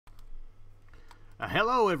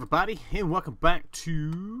Hello everybody, and welcome back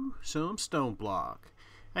to some StoneBlock.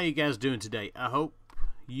 How you guys doing today? I hope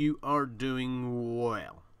you are doing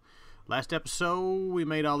well. Last episode, we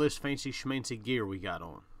made all this fancy schmancy gear we got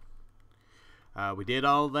on. We did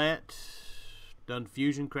all that, done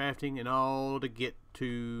fusion crafting and all to get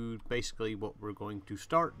to basically what we're going to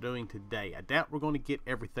start doing today. I doubt we're going to get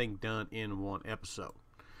everything done in one episode.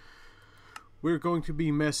 We're going to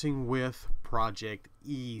be messing with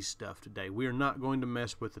ProjectE stuff today. We are not going to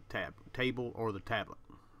mess with the table or the tablet.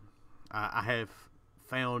 I have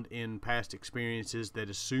found in past experiences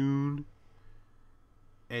that as soon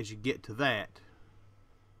as you get to that,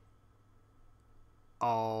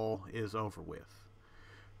 all is over with.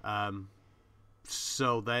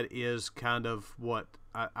 So that is kind of what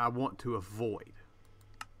I want to avoid.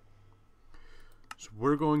 So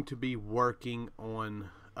we're going to be working on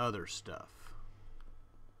other stuff.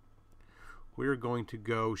 We're going to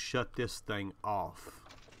go shut this thing off.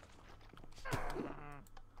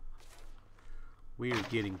 We are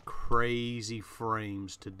getting crazy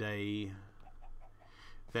frames today.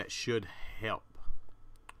 That should help.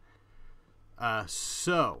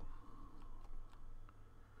 So,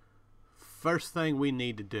 first thing we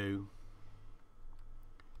need to do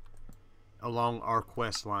along our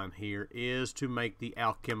quest line here is to make the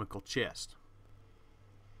alchemical chest.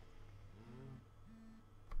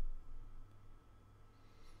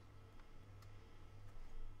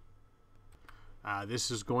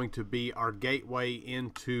 This is going to be our gateway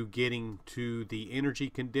into getting to the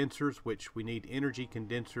energy condensers, which we need energy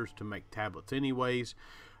condensers to make tablets anyways.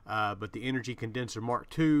 But the energy condenser Mark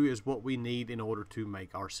II is what we need in order to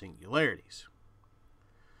make our singularities.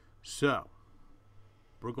 So,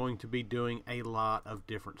 we're going to be doing a lot of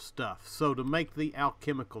different stuff. So, to make the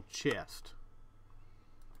alchemical chest,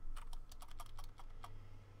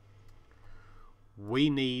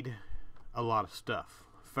 we need a lot of stuff.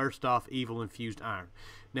 First off, evil infused iron.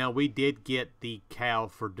 Now, we did get the cow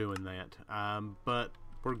for doing that, but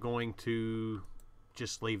we're going to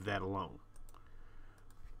just leave that alone.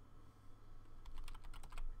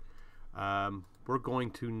 We're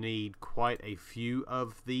going to need quite a few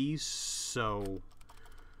of these, so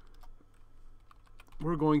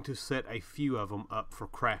we're going to set a few of them up for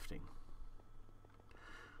crafting.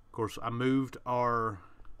 Of course, I moved our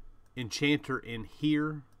enchanter in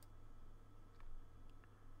here.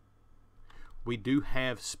 We do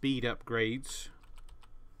have speed upgrades.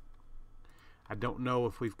 I don't know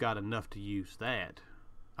if we've got enough to use that.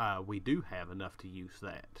 We do have enough to use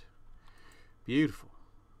that. Beautiful.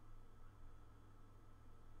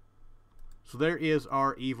 So there is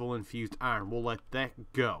our evil infused iron. We'll let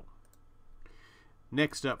that go.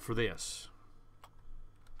 Next up for this,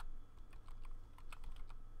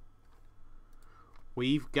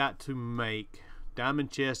 we've got to make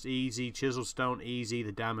diamond chest easy, chisel stone easy,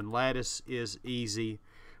 the diamond lattice is easy.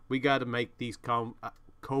 We got to make these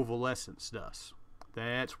covalescence dust.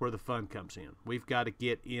 That's where the fun comes in. We've got to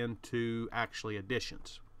get into actually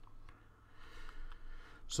additions.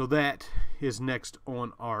 So that is next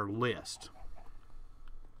on our list.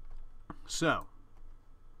 So,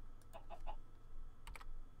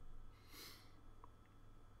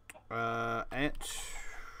 I'm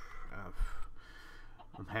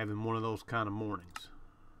having one of those kind of mornings.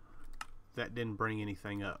 That didn't bring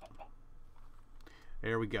anything up.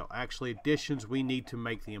 There we go. Actually, additions, we need to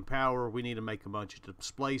make the empower. We need to make a bunch of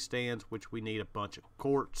display stands, which we need a bunch of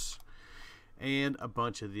quartz and a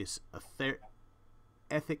bunch of this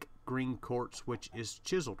ethic green quartz, which is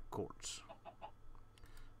chiseled quartz.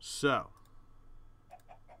 So,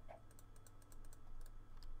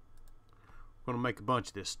 we're going to make a bunch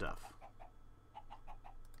of this stuff.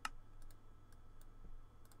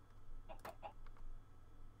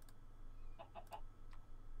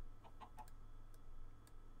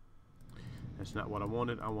 That's not what I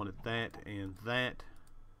wanted. I wanted that and that.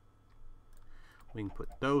 We can put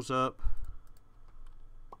those up.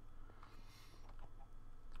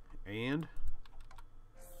 And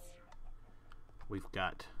we've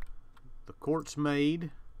got the quartz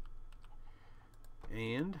made.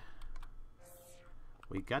 And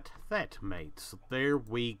we got that made. So there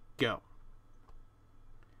we go.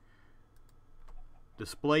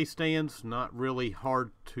 Display stands, not really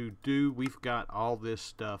hard to do. We've got all this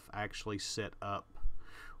stuff actually set up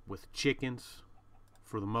with chickens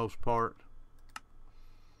for the most part.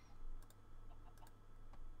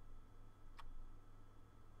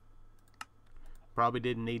 Probably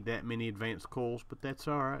didn't need that many advanced coils, but that's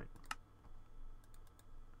alright.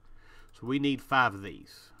 So we need 5 of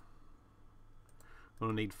these. We're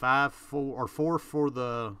going to need 4 for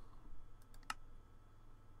the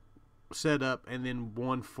setup, and then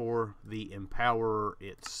one for the Empower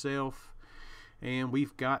itself. And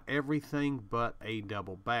we've got everything but a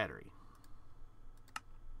double battery.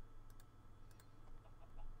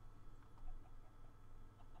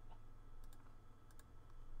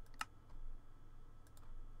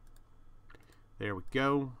 There we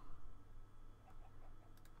go.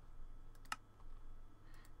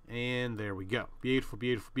 And there we go. Beautiful,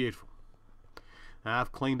 beautiful, beautiful. Now,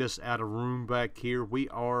 I've cleaned us out a room back here. We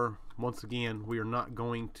are, once again, we are not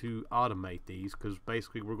going to automate these because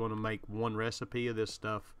basically we're going to make one recipe of this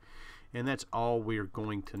stuff, and that's all we're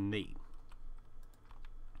going to need.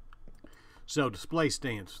 So, display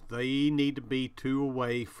stands. They need to be 2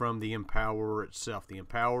 away from the Empower itself. The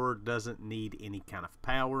Empower doesn't need any kind of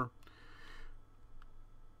power.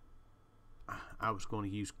 I was going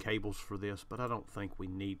to use cables for this, but I don't think we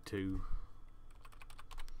need to.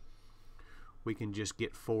 We can just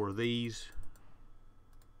get 4 of these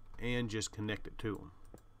and just connect it to them.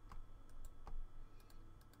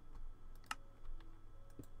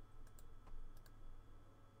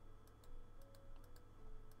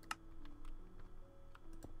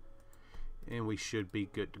 And we should be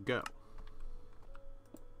good to go.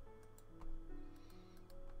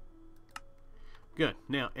 Good.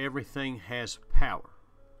 Now everything has power.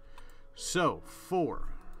 So for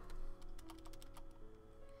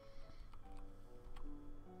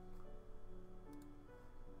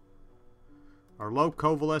our low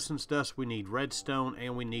covalescence dust, we need redstone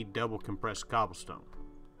and we need double compressed cobblestone.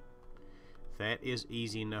 That is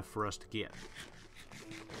easy enough for us to get.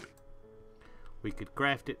 We could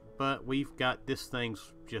craft it, but we've got this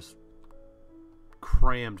thing's just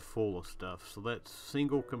crammed full of stuff. So that's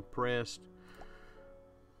single compressed,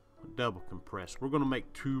 double compressed. We're going to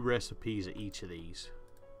make 2 recipes of each of these.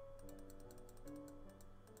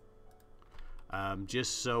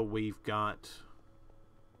 Just so we've got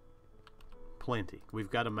plenty. We've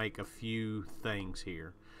got to make a few things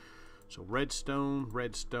here. So redstone,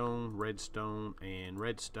 redstone, redstone, and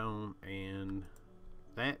redstone, and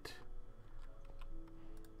that.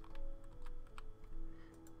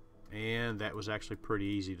 And that was actually pretty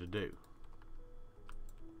easy to do.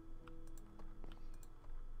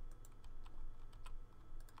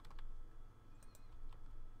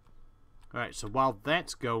 Alright, so while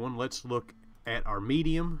that's going, let's look at our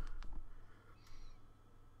medium,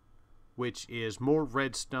 which is more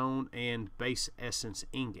redstone and base essence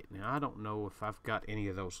ingot. Now, I don't know if I've got any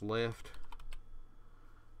of those left.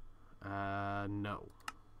 No.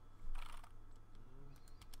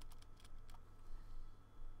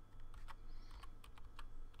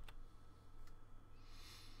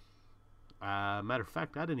 Matter of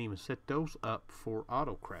fact, I didn't even set those up for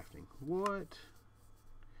auto crafting. What?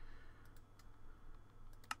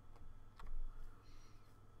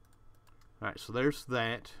 Alright, so there's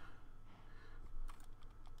that.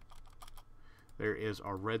 There is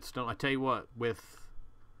our redstone. I tell you what, with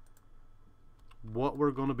what we're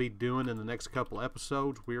going to be doing in the next couple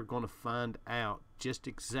episodes, we're going to find out just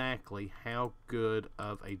exactly how good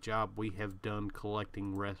of a job we have done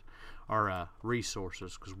collecting our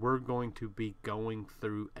resources, because we're going to be going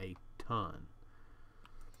through a ton.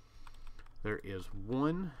 There is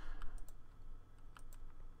one.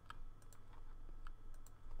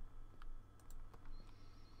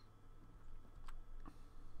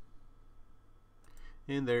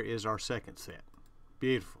 And there is our second set.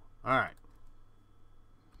 Beautiful. Alright.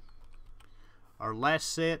 Our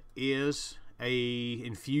last set is a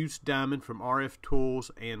infused diamond from RF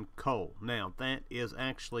Tools and coal. Now, that is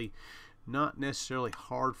actually not necessarily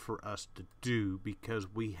hard for us to do because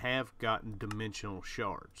we have gotten dimensional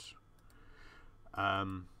shards.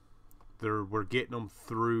 We're getting them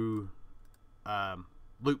through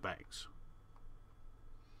loot bags.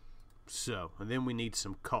 So, and then we need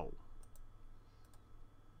some coal.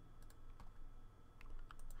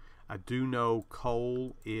 I do know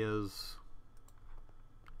coal is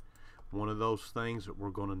one of those things that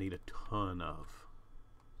we're going to need a ton of.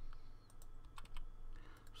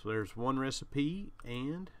 So there's one recipe,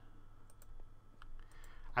 and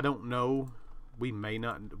I don't know,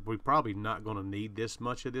 we're probably not going to need this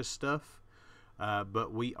much of this stuff,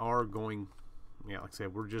 but we are going, like I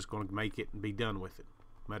said, we're just going to make it and be done with it.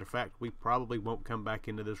 Matter of fact, we probably won't come back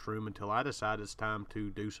into this room until I decide it's time to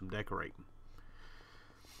do some decorating.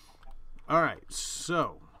 Alright,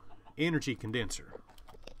 so energy condenser.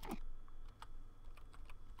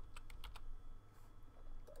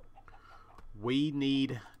 We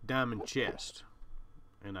need diamond chest,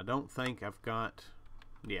 and I don't think I've got,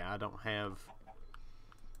 I don't have,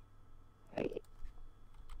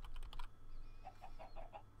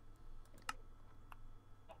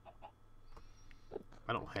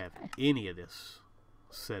 I don't have any of this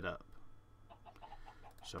set up.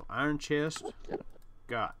 So iron chest,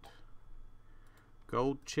 got.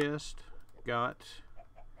 Gold chest, got.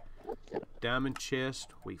 Diamond chest,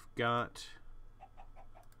 we've got.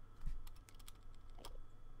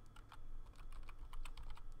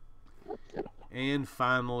 And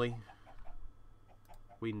finally,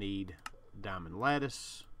 we need diamond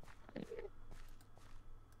lattice.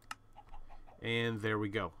 And there we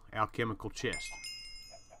go, alchemical chest.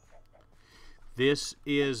 This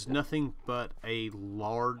is nothing but a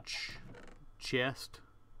large chest.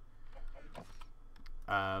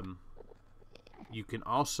 You can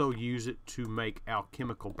also use it to make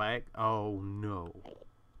alchemical bag. Oh no.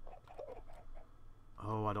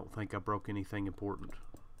 Oh, I don't think I broke anything important.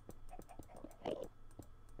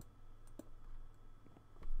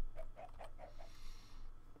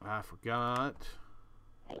 I forgot.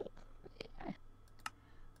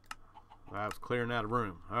 I was clearing out a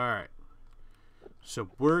room. Alright. So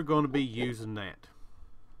we're going to be using that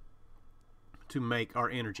to make our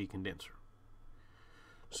energy condenser.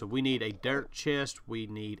 So we need a dirt chest, we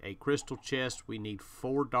need a crystal chest, we need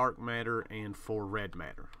 4 dark matter and 4 red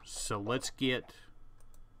matter. So let's get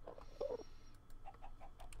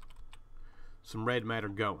some red matter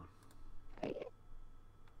going.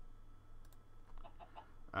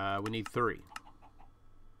 We need 3.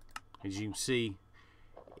 As you can see,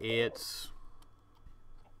 it's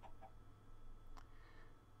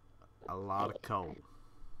a lot of coal.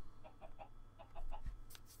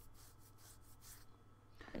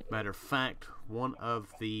 Matter of fact, one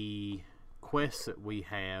of the quests that we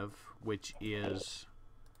have, which is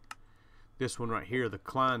this one right here, the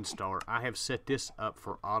Klein Star, I have set this up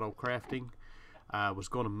for auto crafting. I was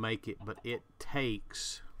going to make it, but it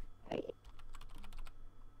takes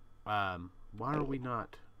why are we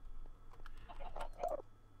not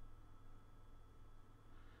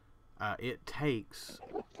it takes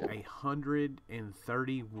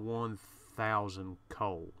 131,000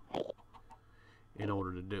 coal in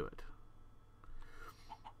order to do it.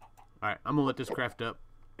 Alright, I'm gonna let this craft up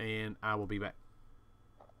and I will be back.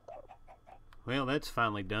 Well, that's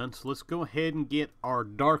finally done, so let's go ahead and get our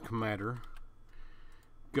dark matter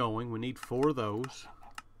going. We need 4 of those.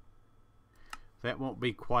 That won't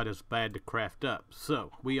be quite as bad to craft up.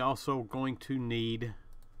 So we also going to need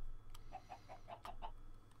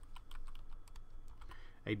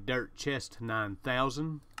a dirt chest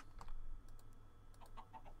 9,000,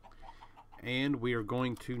 and we are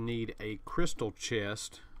going to need a crystal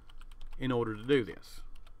chest in order to do this.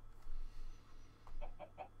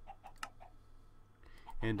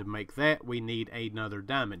 And to make that, we need another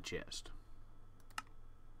diamond chest.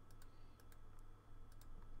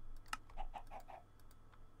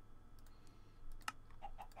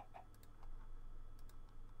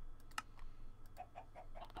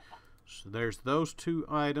 So there's those 2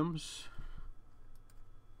 items.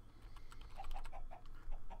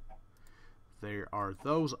 There are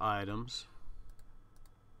those items.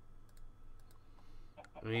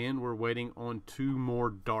 And we're waiting on 2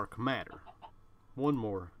 more dark matter. 1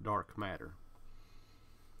 more dark matter.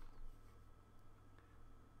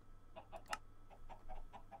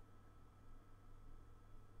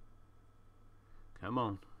 Come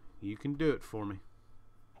on. You can do it for me.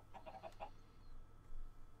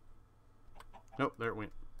 Nope, there it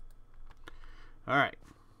went. Alright.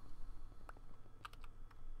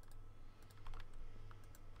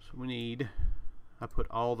 So we need, I put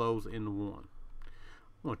all those in 1. I'm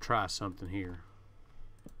going to try something here.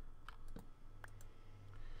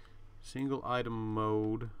 Single item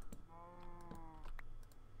mode.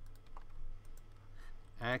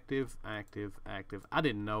 Active, active, active. I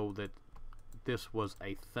didn't know that this was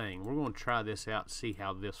a thing. We're going to try this out, see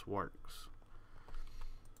how this works.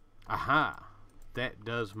 Aha! That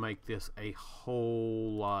does make this a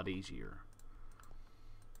whole lot easier.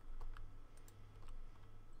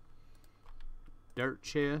 Dirt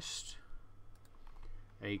chest,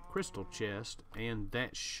 a crystal chest, and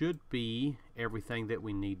that should be everything that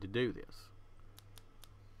we need to do this.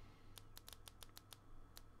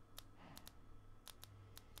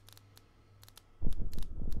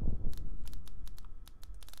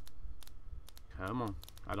 Come on.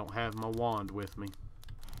 I don't have my wand with me.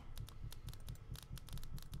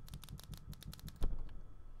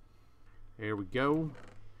 There we go.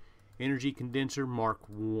 Energy condenser Mark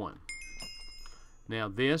 1. Now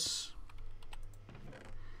this,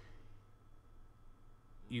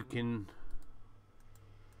 you can,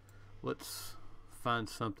 let's find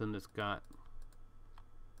something that's got,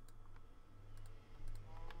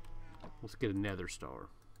 let's get a nether star.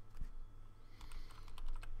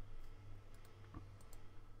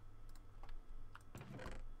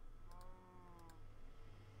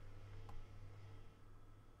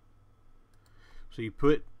 So you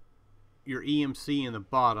put your EMC in the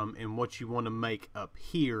bottom and what you want to make up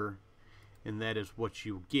here, and that is what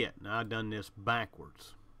you get. Now I've done this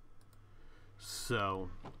backwards, so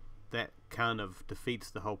that kind of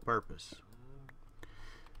defeats the whole purpose.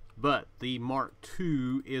 But the Mark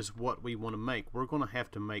II is what we want to make. We're going to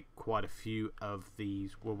have to make quite a few of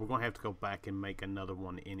these. Well, we're going to have to go back and make another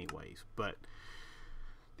one anyways. But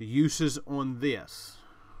the uses on this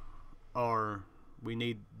are, we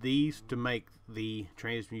need these to make the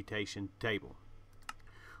transmutation table.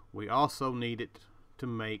 We also need it to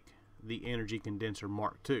make the energy condenser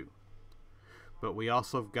Mark II. But we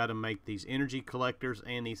also have got to make these energy collectors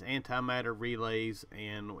and these antimatter relays,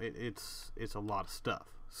 and it's a lot of stuff.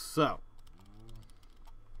 So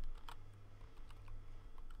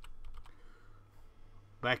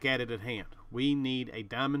back at it at hand. We need a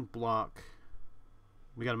diamond block.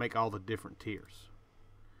 We got to make all the different tiers.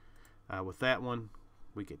 With that one,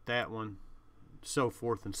 we get that one, so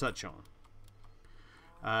forth and such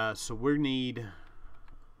on. So we need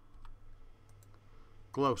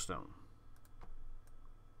glowstone.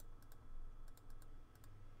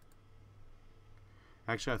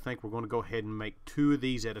 Actually, I think we're going to go ahead and make 2 of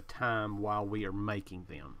these at a time while we are making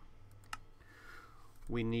them.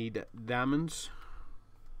 We need diamonds.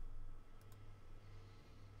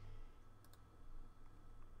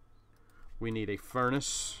 We need a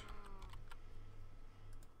furnace.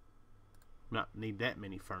 Not need that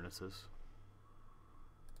many furnaces.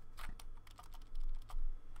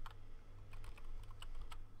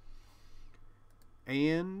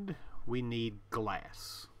 And we need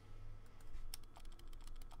glass.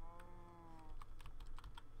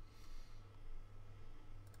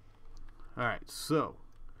 Alright, so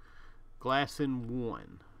glass in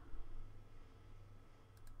 1.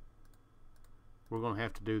 We're going to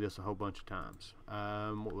have to do this a whole bunch of times.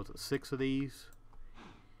 What was it, 6 of these?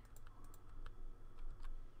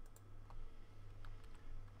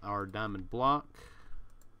 Our diamond block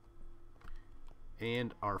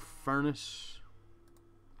and our furnace.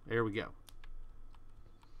 There we go.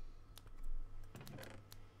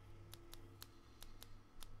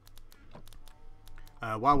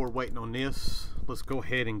 While we're waiting on this, let's go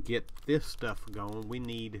ahead and get this stuff going. We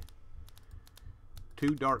need 2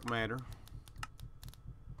 dark matter,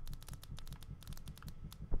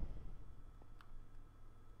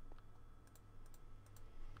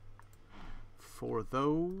 4 of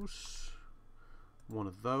those, 1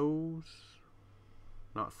 of those,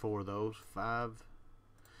 not 4 of those, 5,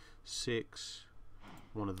 6,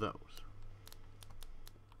 1 of those.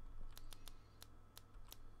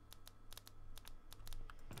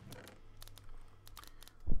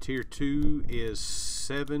 Tier 2 is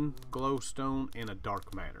 7 glowstone and a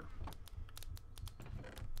dark matter.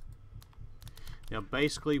 Now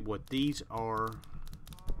basically what these are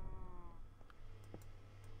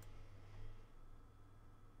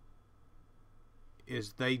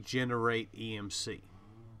is they generate EMC.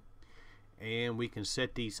 And we can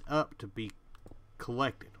set these up to be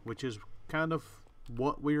collected, which is kind of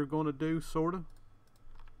what we are going to do, sort of.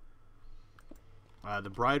 The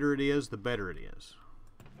brighter it is, the better it is.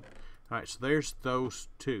 Alright, so there's those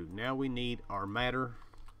 2. Now we need our matter,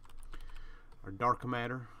 our dark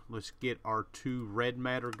matter. Let's get our 2 red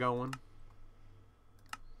matter going,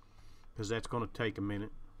 because that's going to take a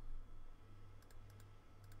minute.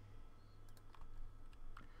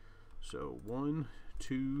 So 1,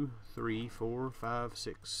 2, 3, 4, 5,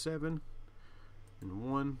 6, 7, and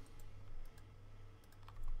 1.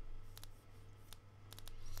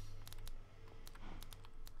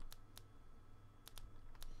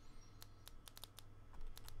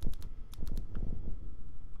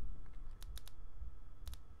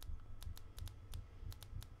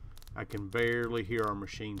 I can barely hear our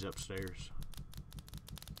machines upstairs.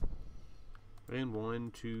 And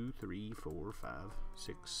 1, 2, 3, 4, 5,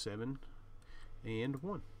 6, 7, and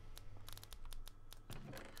 1.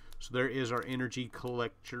 So there is our energy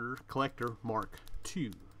collector Mark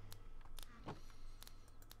II.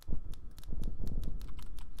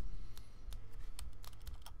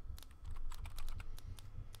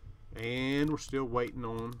 And we're still waiting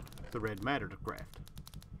on the red matter to craft.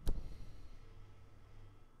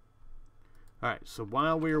 Alright, so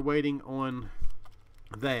while we're waiting on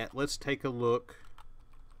that, let's take a look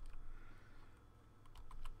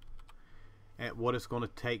at what it's going to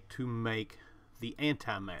take to make the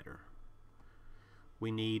antimatter.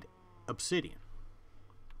 We need obsidian.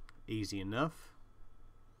 Easy enough.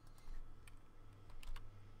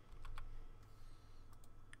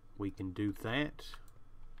 We can do that.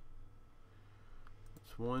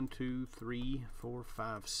 It's 1, 2, 3, 4,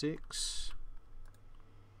 5, 6.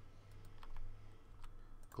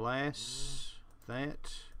 Glass,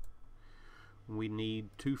 that. We need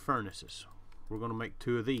 2 furnaces. We're going to make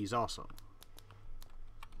 2 of these also.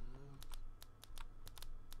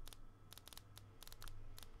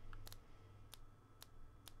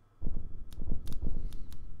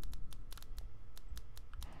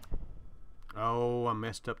 Oh, I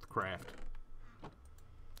messed up the craft.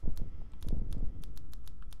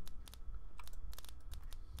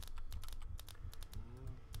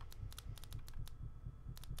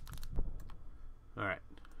 Alright,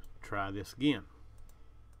 try this again.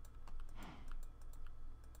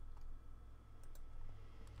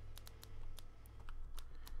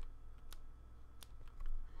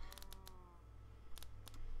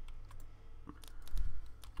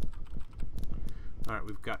 Alright,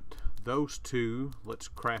 we've got those 2. Let's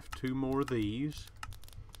craft 2 more of these.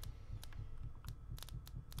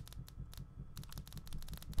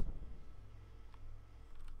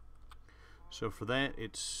 So for that,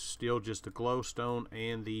 it's still just the glowstone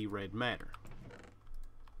and the red matter.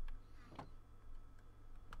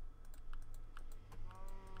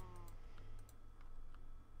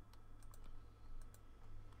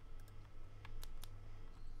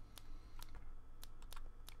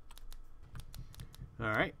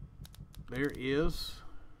 Alright, there is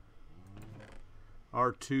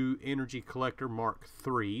our 2 energy collector Mark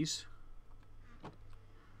IIIs.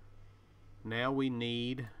 Now we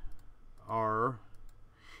need our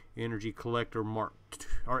energy collector Mark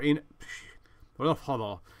II,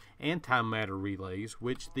 antimatter relays,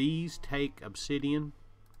 which these take obsidian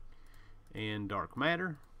and dark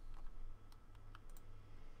matter.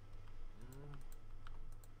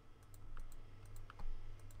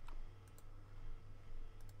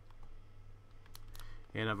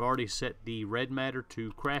 And I've already set the red matter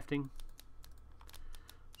to crafting,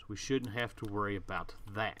 so we shouldn't have to worry about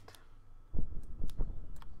that.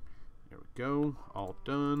 There we go, all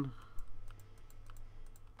done.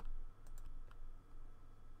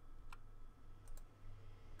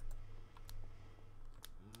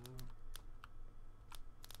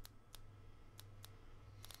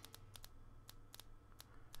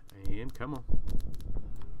 And come on.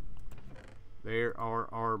 There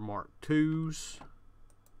are our Mark IIs.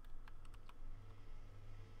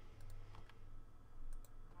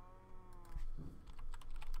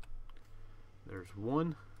 There's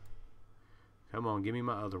one. Come on, give me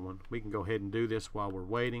my other one. We can go ahead and do this while we're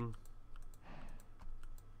waiting.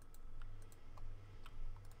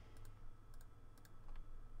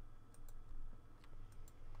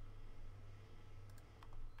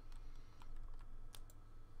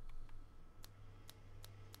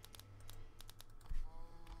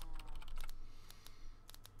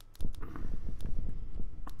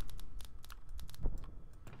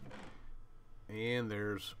 And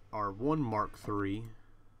there's our 1 Mark III.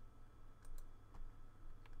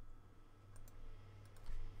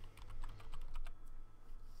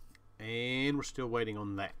 And we're still waiting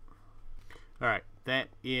on that. Alright, that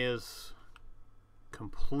is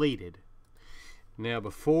completed. Now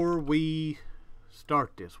before we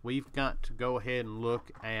start this, we've got to go ahead and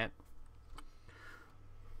look at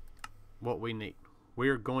what we need.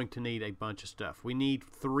 We're going to need a bunch of stuff. We need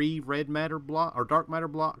 3 red matter block or dark matter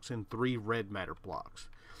blocks and 3 red matter blocks.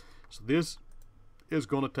 So this is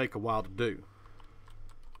going to take a while to do.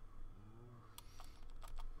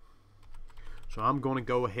 So I'm going to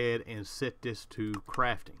go ahead and set this to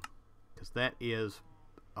crafting, because that is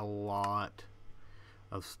a lot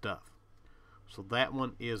of stuff. So that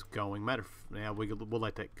one is going. Now we'll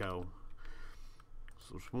let that go.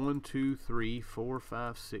 So it's 1, 2, 3, 4,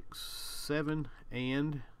 5, 6, 7,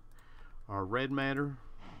 and our red matter.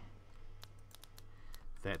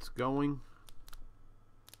 That's going.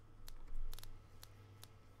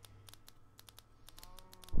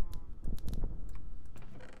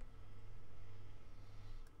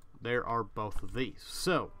 There are both of these.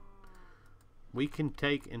 So we can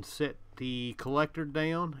take and set the collector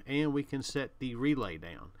down, and we can set the relay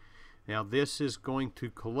down. Now this is going to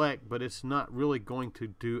collect, but it's not really going to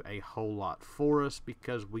do a whole lot for us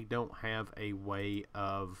because we don't have a way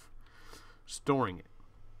of storing it.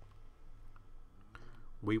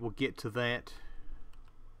 We will get to that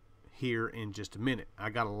here in just a minute. I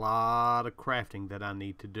got a lot of crafting that I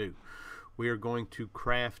need to do. We are going to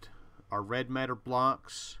craft our red matter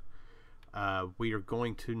blocks. We are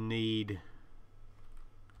going to need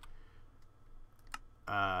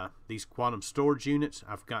these quantum storage units.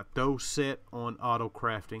 I've got those set on auto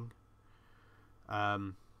crafting,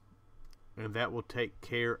 and that will take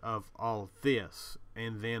care of all of this.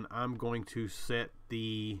 And then I'm going to set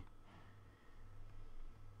the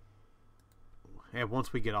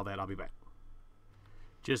once we get all that, I'll be back.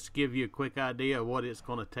 Just to give you a quick idea of what it's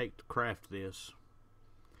going to take to craft this.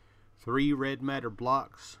 3 red matter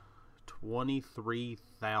blocks,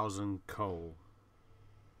 23,000 coal.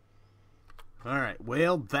 Alright,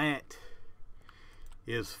 well, that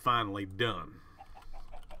is finally done.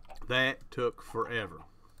 That took forever.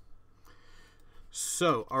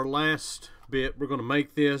 So, our last bit, we're going to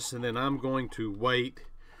make this, and then I'm going to wait.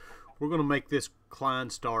 We're going to make this Klein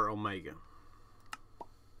Star Omega.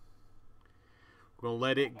 We're going to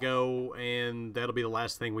let it go, and that'll be the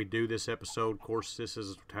last thing we do this episode. Of course, this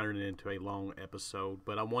is turning into a long episode,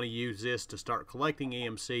 but I want to use this to start collecting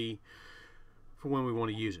EMC for when we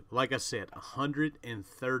want to use it. Like I said,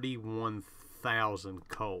 131,000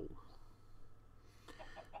 coal.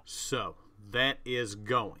 So, that is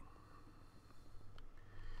going.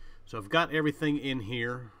 So, I've got everything in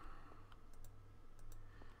here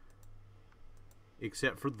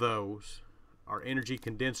except for those. Our energy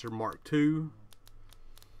condenser Mark II,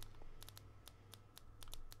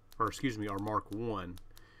 or excuse me, our Mark I.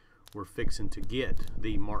 We're fixing to get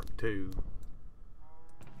the Mark II.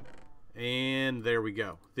 And there we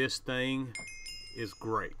go. This thing is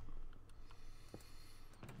great.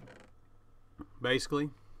 Basically,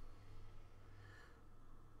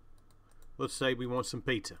 let's say we want some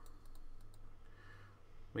pizza.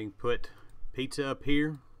 We can put pizza up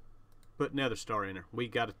here, put another star in there. We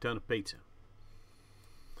got a ton of pizza.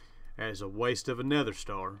 As a waste of another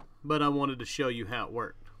star, but I wanted to show you how it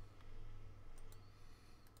worked.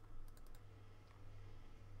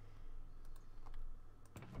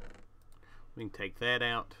 We can take that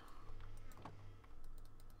out.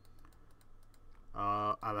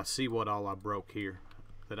 I see what all I broke here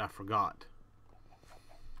that I forgot.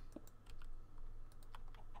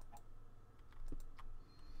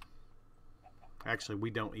 Actually, we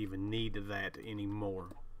don't even need that anymore.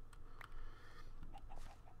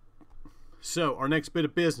 So, our next bit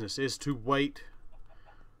of business is to wait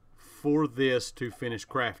for this to finish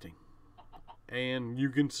crafting. And you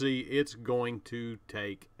can see it's going to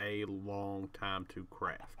take a long time to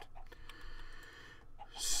craft.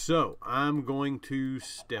 So, I'm going to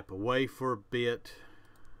step away for a bit,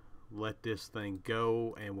 let this thing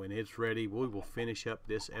go, and when it's ready, we will finish up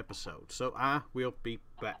this episode. So, I will be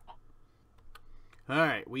back.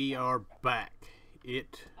 Alright, we are back.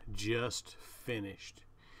 It just finished.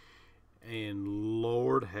 And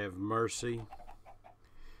Lord have mercy,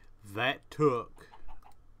 that took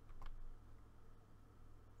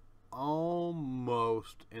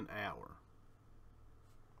almost an hour.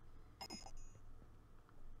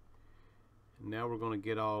 And now we're going to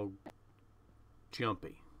get all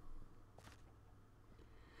jumpy.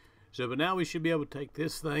 So, but now we should be able to take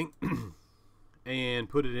this thing and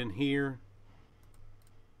put it in here.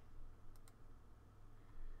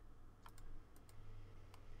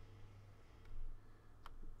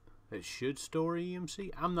 It should store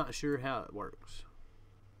EMC. I'm not sure how it works.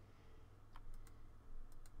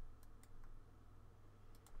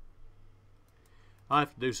 I'll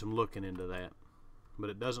have to do some looking into that. But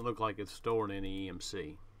it doesn't look like it's storing any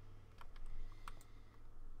EMC.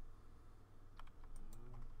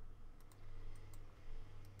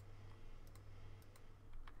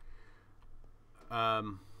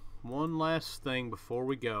 One last thing before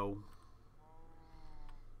we go.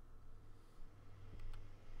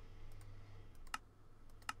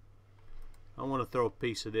 I want to throw a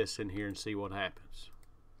piece of this in here and see what happens.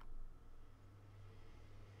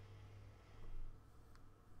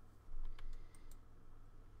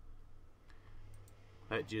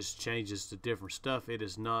 That just changes to different stuff. It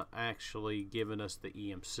is not actually giving us the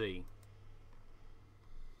EMC.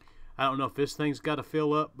 I don't know if this thing's got to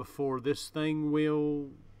fill up before this thing will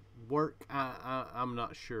work. I'm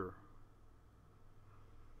not sure.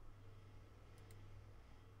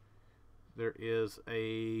 There is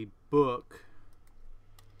a book.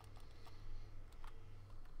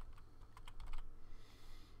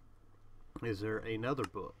 Is there another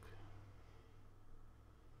book?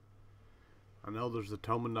 I know there's the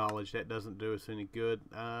Tome of Knowledge. That doesn't do us any good.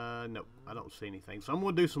 Nope, I don't see anything. So I'm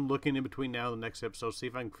going to do some looking in between now and the next episode, see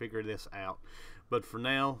if I can figure this out. But for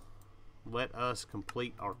now, let us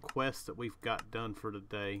complete our quest that we've got done for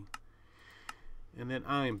today. And then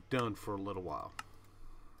I am done for a little while.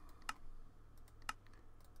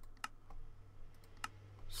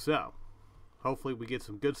 So, hopefully we get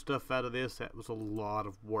some good stuff out of this. That was a lot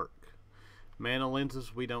of work. Mana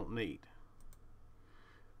lenses we don't need.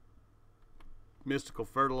 Mystical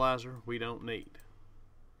fertilizer we don't need.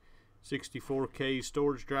 64K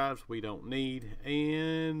storage drives we don't need.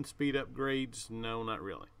 And speed upgrades, no, not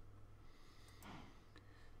really.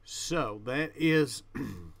 So that is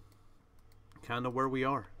kind of where we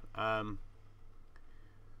are.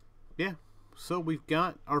 Yeah, so we've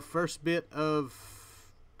got our first bit of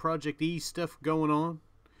ProjectE stuff going on.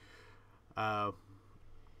 And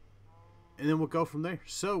then we'll go from there.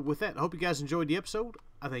 So with that, I hope you guys enjoyed the episode.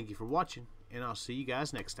 I thank you for watching, and I'll see you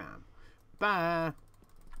guys next time. Bye.